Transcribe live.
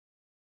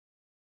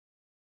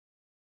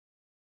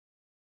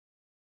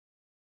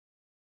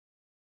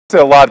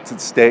There's a lot at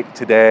stake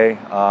today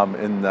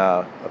in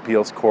the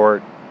appeals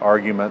court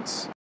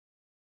arguments.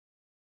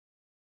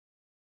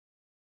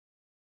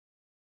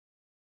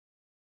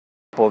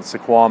 At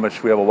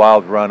Suquamish, we have a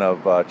wild run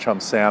of chum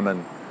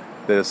salmon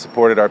that has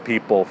supported our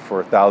people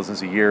for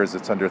thousands of years.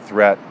 It's under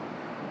threat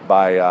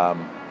by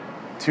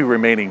two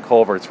remaining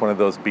culverts, one of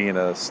those being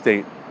a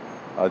state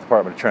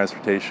Department of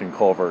Transportation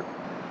culvert.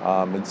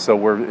 And so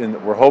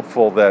we're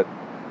hopeful that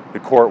the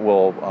court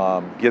will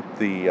get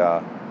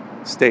the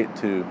state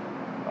to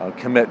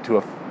commit to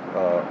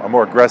a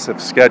more aggressive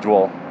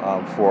schedule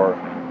for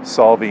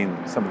solving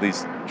some of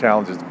these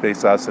challenges that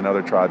face us and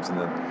other tribes in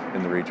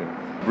the region.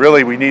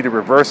 Really, we need to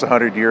reverse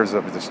 100 years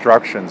of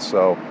destruction,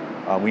 so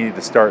we need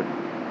to start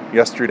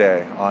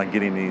yesterday on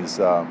getting these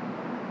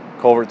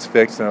culverts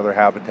fixed and other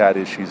habitat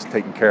issues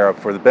taken care of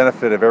for the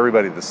benefit of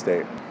everybody in the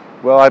state.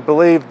 Well, I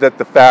believe that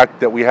the fact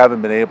that we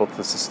haven't been able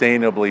to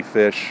sustainably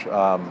fish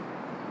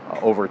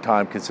over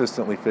time,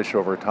 consistently fish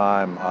over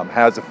time,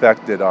 has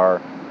affected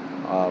our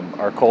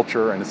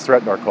culture, and it's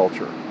threatened our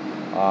culture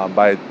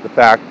by the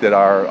fact that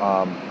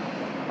our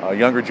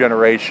younger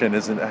generation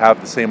doesn't have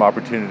the same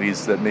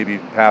opportunities that maybe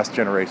past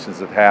generations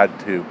have had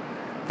to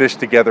fish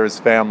together as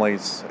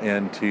families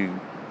and to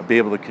be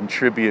able to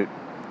contribute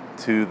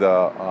to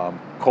the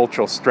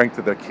cultural strength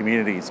of their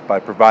communities by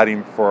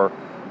providing for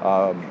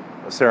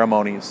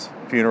ceremonies,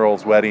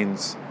 funerals,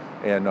 weddings,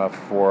 and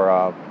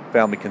for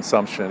family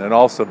consumption, and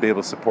also be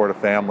able to support a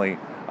family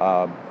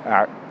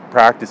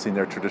practicing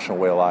their traditional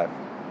way of life.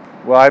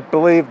 Well, I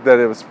believe that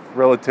it was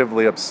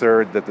relatively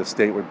absurd that the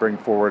state would bring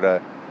forward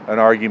an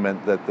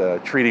argument that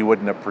the treaty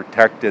wouldn't have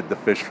protected the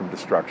fish from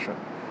destruction.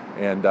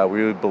 And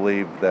we would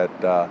believe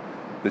that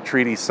the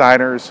treaty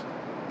signers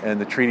and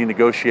the treaty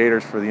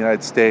negotiators for the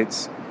United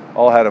States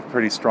all had a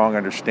pretty strong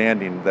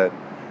understanding that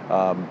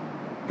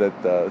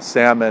that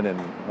salmon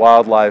and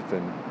wildlife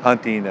and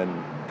hunting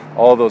and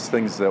all those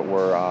things that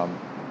were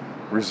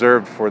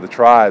reserved for the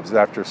tribes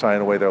after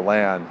signing away their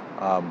land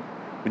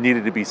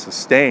needed to be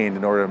sustained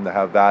in order for them to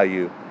have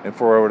value and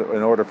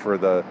in order for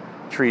the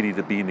treaty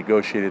to be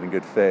negotiated in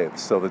good faith.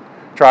 So the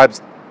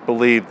tribes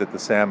believed that the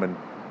salmon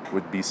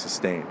would be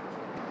sustained.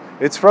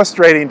 It's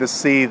frustrating to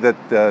see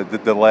that the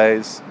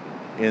delays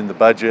in the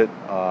budget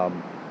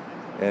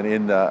and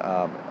in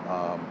the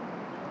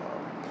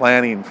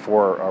planning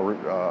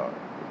for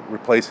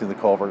replacing the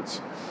culverts,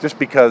 just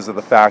because of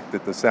the fact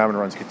that the salmon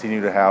runs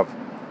continue to have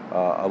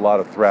a lot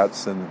of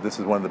threats, and this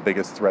is one of the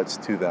biggest threats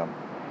to them.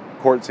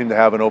 The court seemed to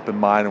have an open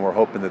mind, and we're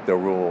hoping that they'll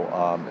rule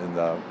in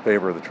the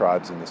favor of the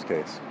tribes in this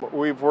case.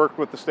 We've worked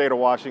with the state of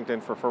Washington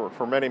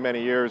for many,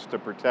 many years to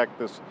protect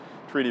this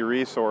treaty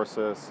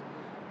resources,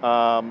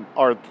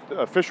 our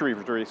fishery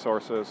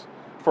resources,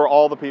 for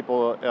all the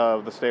people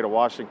of the state of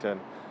Washington.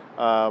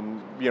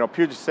 You know,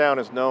 Puget Sound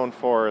is known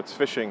for its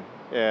fishing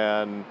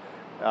and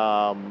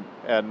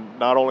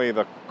not only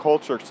the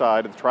culture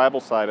side, the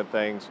tribal side of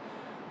things,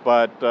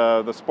 but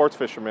the sports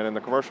fishermen and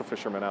the commercial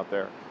fishermen out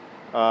there.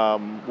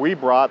 We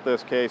brought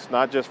this case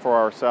not just for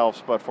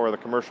ourselves, but for the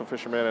commercial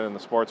fishermen and the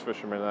sports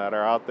fishermen that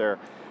are out there.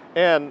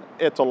 And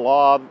it's a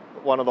law,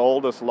 one of the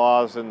oldest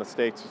laws in the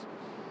state's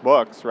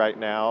books right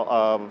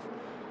now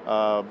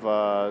of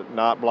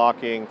not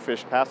blocking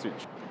fish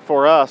passage.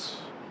 For us,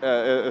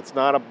 it's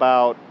not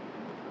about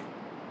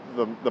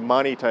the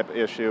money type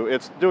issue,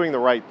 it's doing the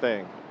right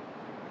thing.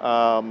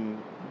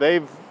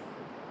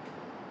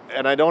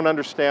 And I don't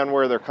understand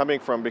where they're coming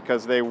from,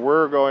 because they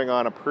were going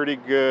on a pretty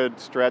good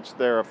stretch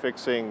there of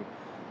fixing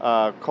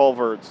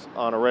culverts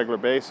on a regular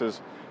basis,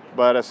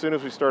 but as soon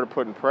as we started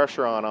putting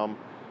pressure on them,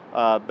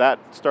 that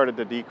started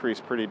to decrease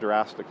pretty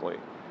drastically.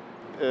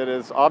 It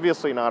is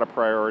obviously not a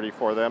priority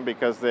for them,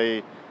 because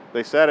they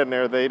said in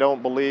there they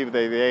don't believe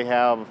they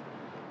have,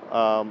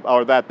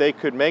 or that they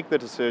could make the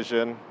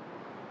decision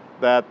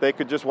that they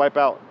could just wipe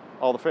out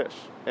all the fish,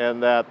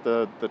 and that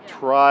the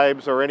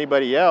tribes or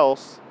anybody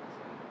else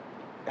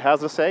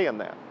has a say in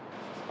that.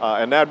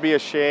 And that'd be a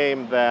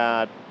shame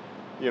that,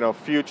 you know,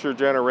 future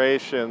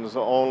generations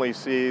only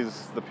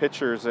sees the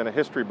pictures in a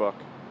history book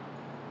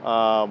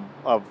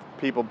of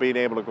people being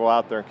able to go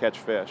out there and catch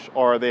fish,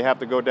 or they have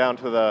to go down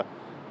to the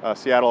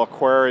Seattle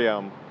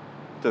Aquarium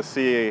to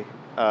see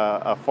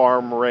a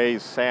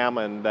farm-raised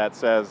salmon that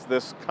says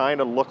this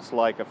kind of looks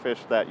like a fish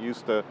that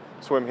used to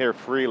swim here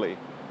freely.